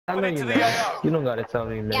I know you, man. You don't gotta tell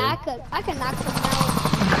me, man. Yeah, I could knock someone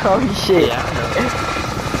out. Oh shit. Yeah, I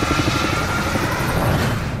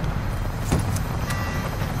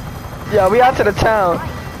know. Yo, we out to the town.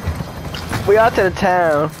 We out to the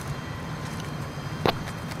town.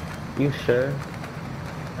 You sure?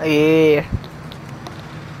 Yeah.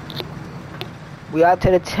 We out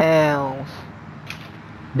to the town.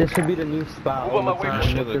 This should be the new spot all the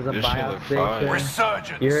time. Look, there's a buyout station.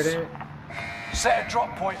 Resurgence. You heard it? Set a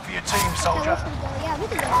drop point for your team, soldier. Yeah, we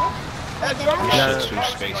can go. Wait, did I This shit's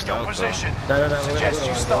too spaced out, though. Position. No, Suggest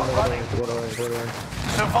you start running. Go to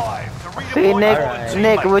Survive. The See, redeployment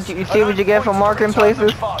Nick, what you see what you get for marking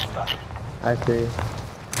places? I see.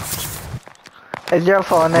 It's your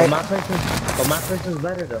fault, Nick. But my place is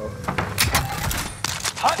better though.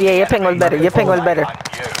 Yeah, your ping was better. Your ping was better.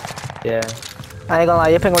 Yeah. I ain't gonna lie,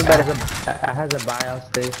 your ping was better. It has a buyout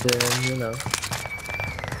station, you know.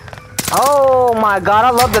 Oh my god, I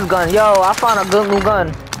love this gun. Yo, I found a good new gun.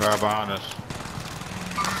 Right behind us.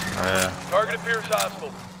 Oh, yeah. Target appears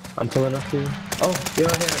hostile. I'm pulling up to you. Oh, you're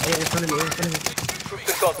right here. Hey, in front of me,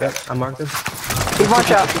 Yep, I marked him. He's one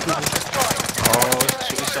shot. Oh,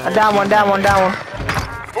 it's Down one. Over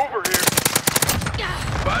here.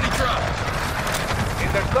 Body drop. In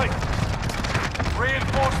their sight.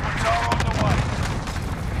 Reinforcements are on the way.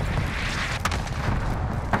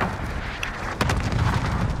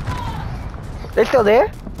 They still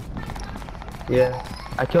there? Yeah,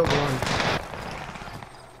 I killed one.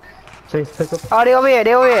 Chase, pick up. Oh, they over here.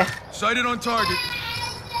 They over here. Sighted on target.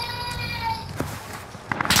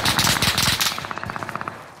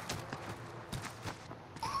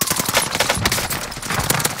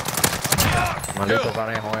 Maldito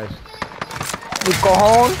parejo es. You go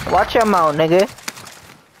home. Watch your mouth, nigga.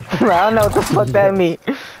 I don't know what the fuck that mean.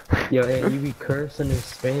 Yo, hey, you be cursing in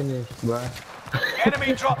Spanish, bro.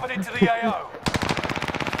 Enemy dropping into the AO.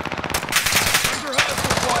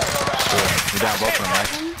 We got both of them,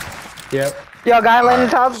 right? Yep. Yo, guy landing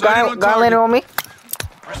his house. Guy landing on me.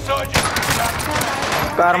 Resurgence.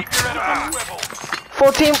 Got him. Keep your head on the swivel.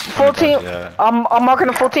 Full team. Yeah. I'm marking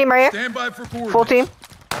the full team right here. Stand by for coordinates. Full team.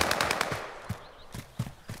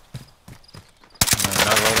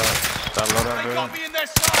 That load up, dude. Got me in their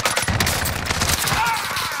sight.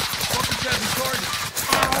 Fucking heavy target.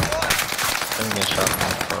 Let me get shot from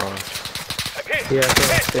the cross. I'm hit. Yeah,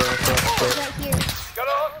 right here? Got a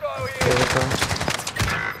hostile here.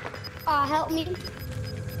 Help me.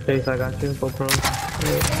 Chase, I got you. Go prone.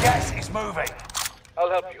 Gas is moving. I'll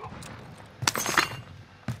help you.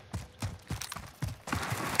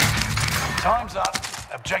 Time's up.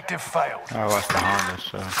 Objective failed. I watched behind us,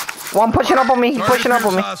 so. One pushing up on me. He pushing up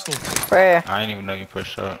on me. Right here. I didn't even know you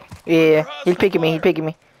pushed up. Yeah. He's picking me. I'm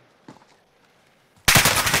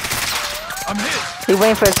hit. He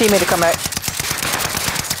waiting for his teammate to come back.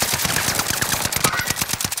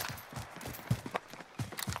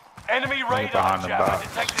 Enemy radar behind the jammer box.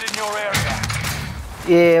 detected in your area.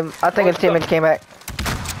 Yeah, I think his teammate came back.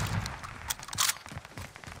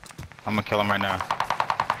 I'm gonna kill him right now.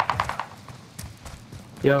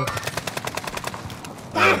 Yo,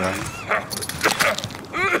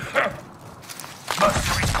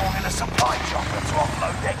 Mercenaries called in a supply chopper to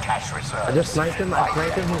offload their cash reserves. I just sniped him. He's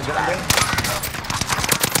down there.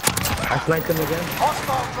 I sniped him again.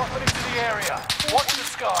 Hostile dropping into the area. Watch the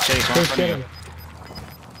sky. Chase, one Chase, from get you. him.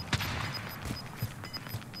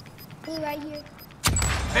 He right here.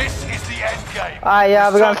 This is the end game. Alright,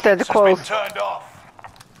 yeah, we're gonna stay at the Resurgence has close. been turned off.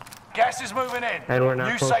 Gas is moving in. And we're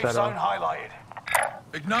not New close safe at zone all. highlighted.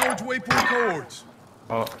 Acknowledge waypoint codes.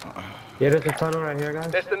 Oh, Yeah, there's a tunnel right here,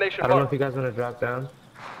 guys. Destination I don't know if you guys want to drop down.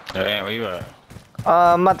 yeah, where you at?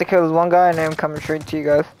 I'm about to kill this one guy and then I'm coming straight to you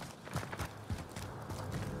guys.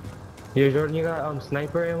 Yo, Jordan, you got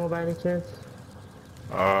sniper ammo by any chance?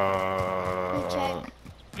 Check.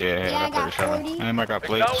 Yeah, Yeah, I got 37. 40. And I got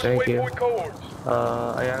plates. Thank you. Waypoint codes.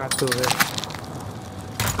 Yeah, I got two of it.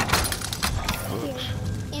 Oops.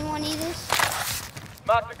 Anyone need this?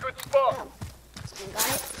 Mark the good spot. Got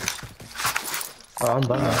it. Oh, I'm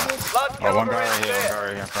bummed. Blood Oh, one caliber guy is right here,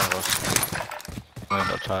 there. in front of us. One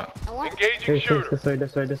up top. I want. Engaging Chase, shooter.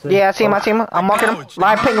 this way. Yeah, I see him. I'm marking him.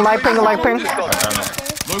 Live ping. Located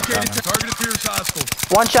Damn target appears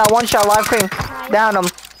hostile. One shot, live ping. Down him.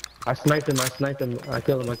 I sniped him. I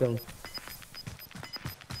killed him.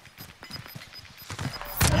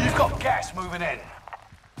 You've got gas moving in.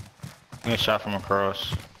 I get shot from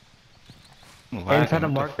across. I'm trying to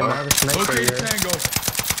mark them. I have a sniper Located here. Tango.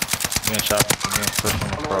 Getting shot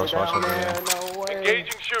from across. Watch over here.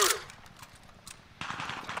 Engaging shooter.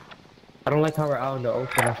 I don't like how we're out in the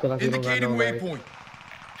open. I feel like we don't got Indicating no way. waypoint.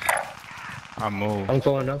 I moved. I'm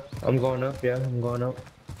going up. Yeah, I'm going up.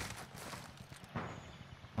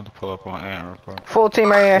 I'm gonna pull up on Ant real quick. Full team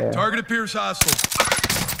right here. Yeah. Target appears hostile.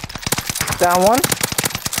 Down one.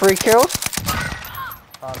 3 kills.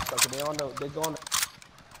 They on the, they going.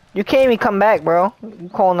 You can't even come back, bro. You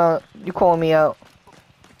calling me out.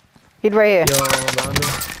 He's right here. Yo, around me.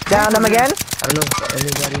 Down them again. I don't know if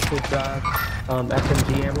anybody could drive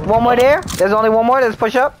SMG ammo. One more there. There's only one more. Let's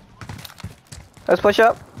push up. Let's push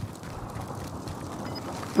up.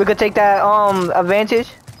 We could take that advantage.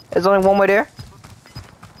 There's only one more there.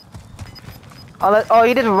 Unless, oh,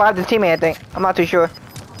 he just revived his teammate, I think. I'm not too sure.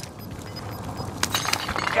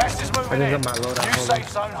 Gas is moving I in. just got my loadout. New Hold safe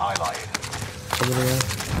zone highlighted. Over there.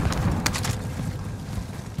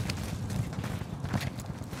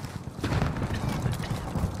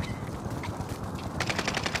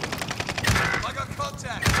 I got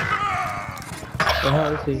contact. The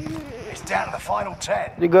hell is he? It's down to the final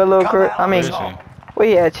 10. You good, little Come crew? out I on mean, top. where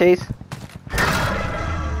you at, Chase?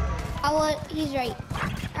 He's right.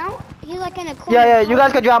 Ow, he's like in a corner. Yeah, you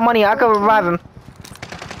guys could drop money. I could revive him.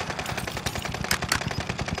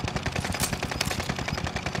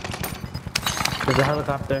 There's a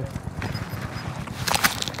helicopter.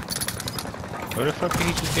 Where the fuck did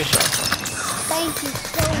he just get shot from? Thank you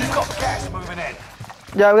so You've much. got gas moving in.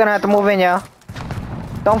 Yeah, we're gonna have to move in, y'all.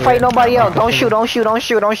 Don't fight nobody else. Don't shoot.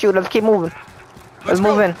 Let's keep moving. Let's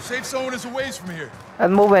move go. in. Safe zone is a ways from here.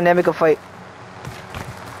 Let's move in, then we can fight.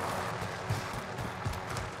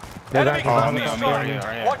 Enemy Oh, on me, coming right straight. here,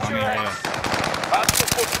 right here, Watch on me, your right ass. here. That's the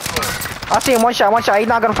foot. I see him. One shot. He's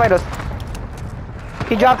not gonna fight us.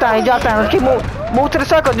 He dropped down. Let's keep move to the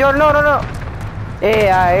circle. Jordan, no.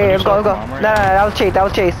 Yeah, let's go. No, that was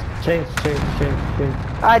Chase. Chase.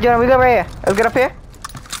 Alright, Jordan, we go right here. Let's get up here.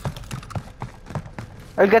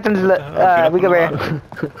 Let's get them. We go right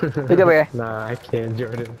here. Nah, I can't,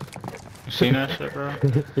 Jordan. You seen that shit, bro?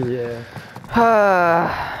 Yeah.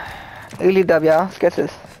 Early dub, y'all. Let's get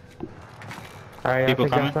this. Alright, I People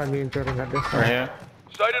think that's coming? why me and Jordan got this. Right here.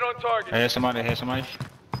 Sighted on target. I hear somebody. I've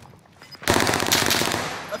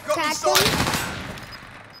got the Tackle. sight.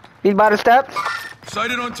 He's by the steps.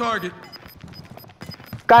 Sighted on target.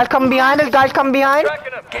 Guys coming behind us.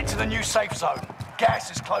 Tracking up. Get to the new safe zone. Gas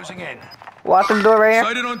is closing in. Watch the door right here.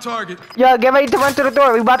 Sighted on target. Yo, get ready to run through the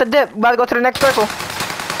door. We about to dip. We about to go to the next circle.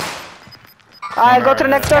 Alright, go to the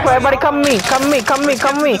next circle. Everybody come to me. Come to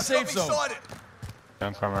me. The safe zone.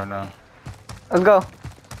 I'm coming right now. Let's go.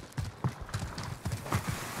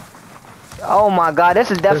 Oh my god, this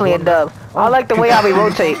is definitely a dub. I like the way how we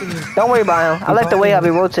rotate. Don't worry about him. I like the way how we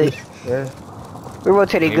rotate. Yeah. We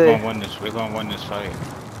rotated We're good. gonna win this fight.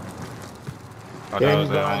 Oh, Yeah, that was he's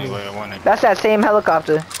the behind only you. way to win it. That's that same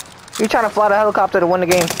helicopter. You trying to fly the helicopter to win the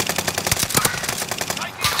game.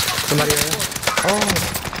 Somebody right here. Oh.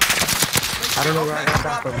 I don't know where I got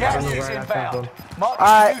that from. Gas is inbound. Mark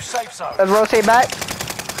Alright. the new safe zone. Let's rotate back.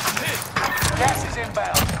 Gas is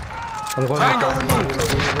inbound. I'm going Tango to removed.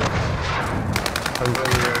 I'm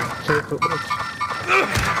really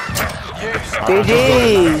Chase, GG.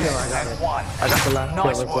 One. I got the last kill.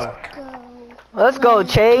 Nice Let's go. work. Let's go,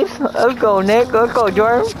 Chase. Let's go, Nick. Let's go,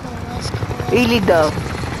 Jordan. Easy dub.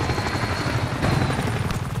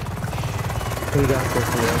 We got this,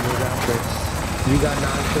 man. We got this. You got 9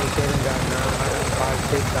 kills, Jordan got 9. I got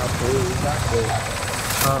 5 takes out for you. We got this.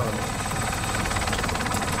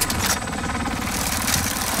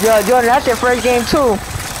 Yo, Jordan, that's your first game too.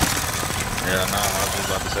 Yeah, no, I was just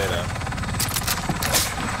about to say that.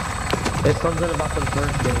 It's something about the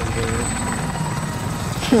first game, dude.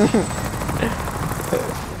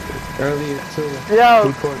 Earlier too. Yo.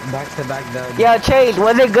 We put back-to-back dubs. Yo, Chase,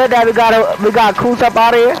 was it good that we got Coos up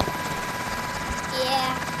out of here?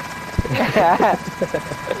 Yeah.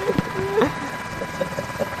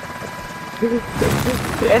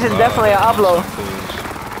 This is definitely an upload.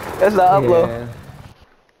 It's an upload. Yeah.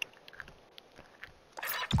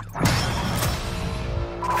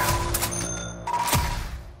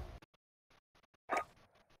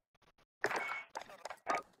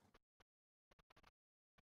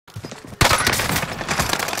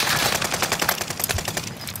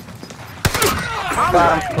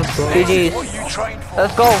 GG's. What you trained for.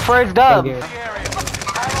 Let's go, first dub. Okay. The area.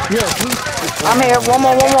 I'm here. One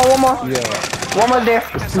more. Yeah. One more there.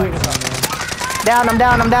 Down him.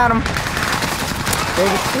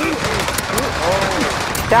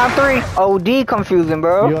 Down 3. OD confusing,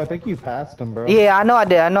 bro. Yo, I think you passed him, bro. Yeah, I know I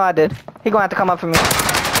did. He gonna have to come up for me.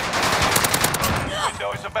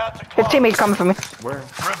 Window is about to His close. teammate's coming for me.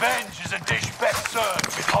 Revenge is a dish best served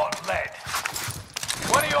with hot lead.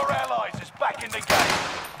 One of your allies is back in the game.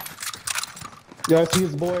 Yo, I see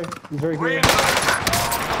his boy. He's right here. Reload.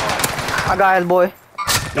 I got his boy.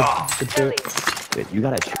 Good shit. Wait, you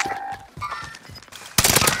gotta check.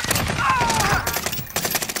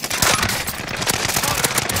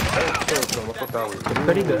 It's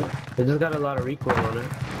pretty good. It just got a lot of recoil on it.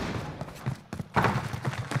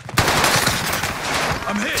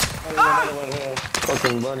 I'm hit.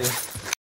 Fucking bunny.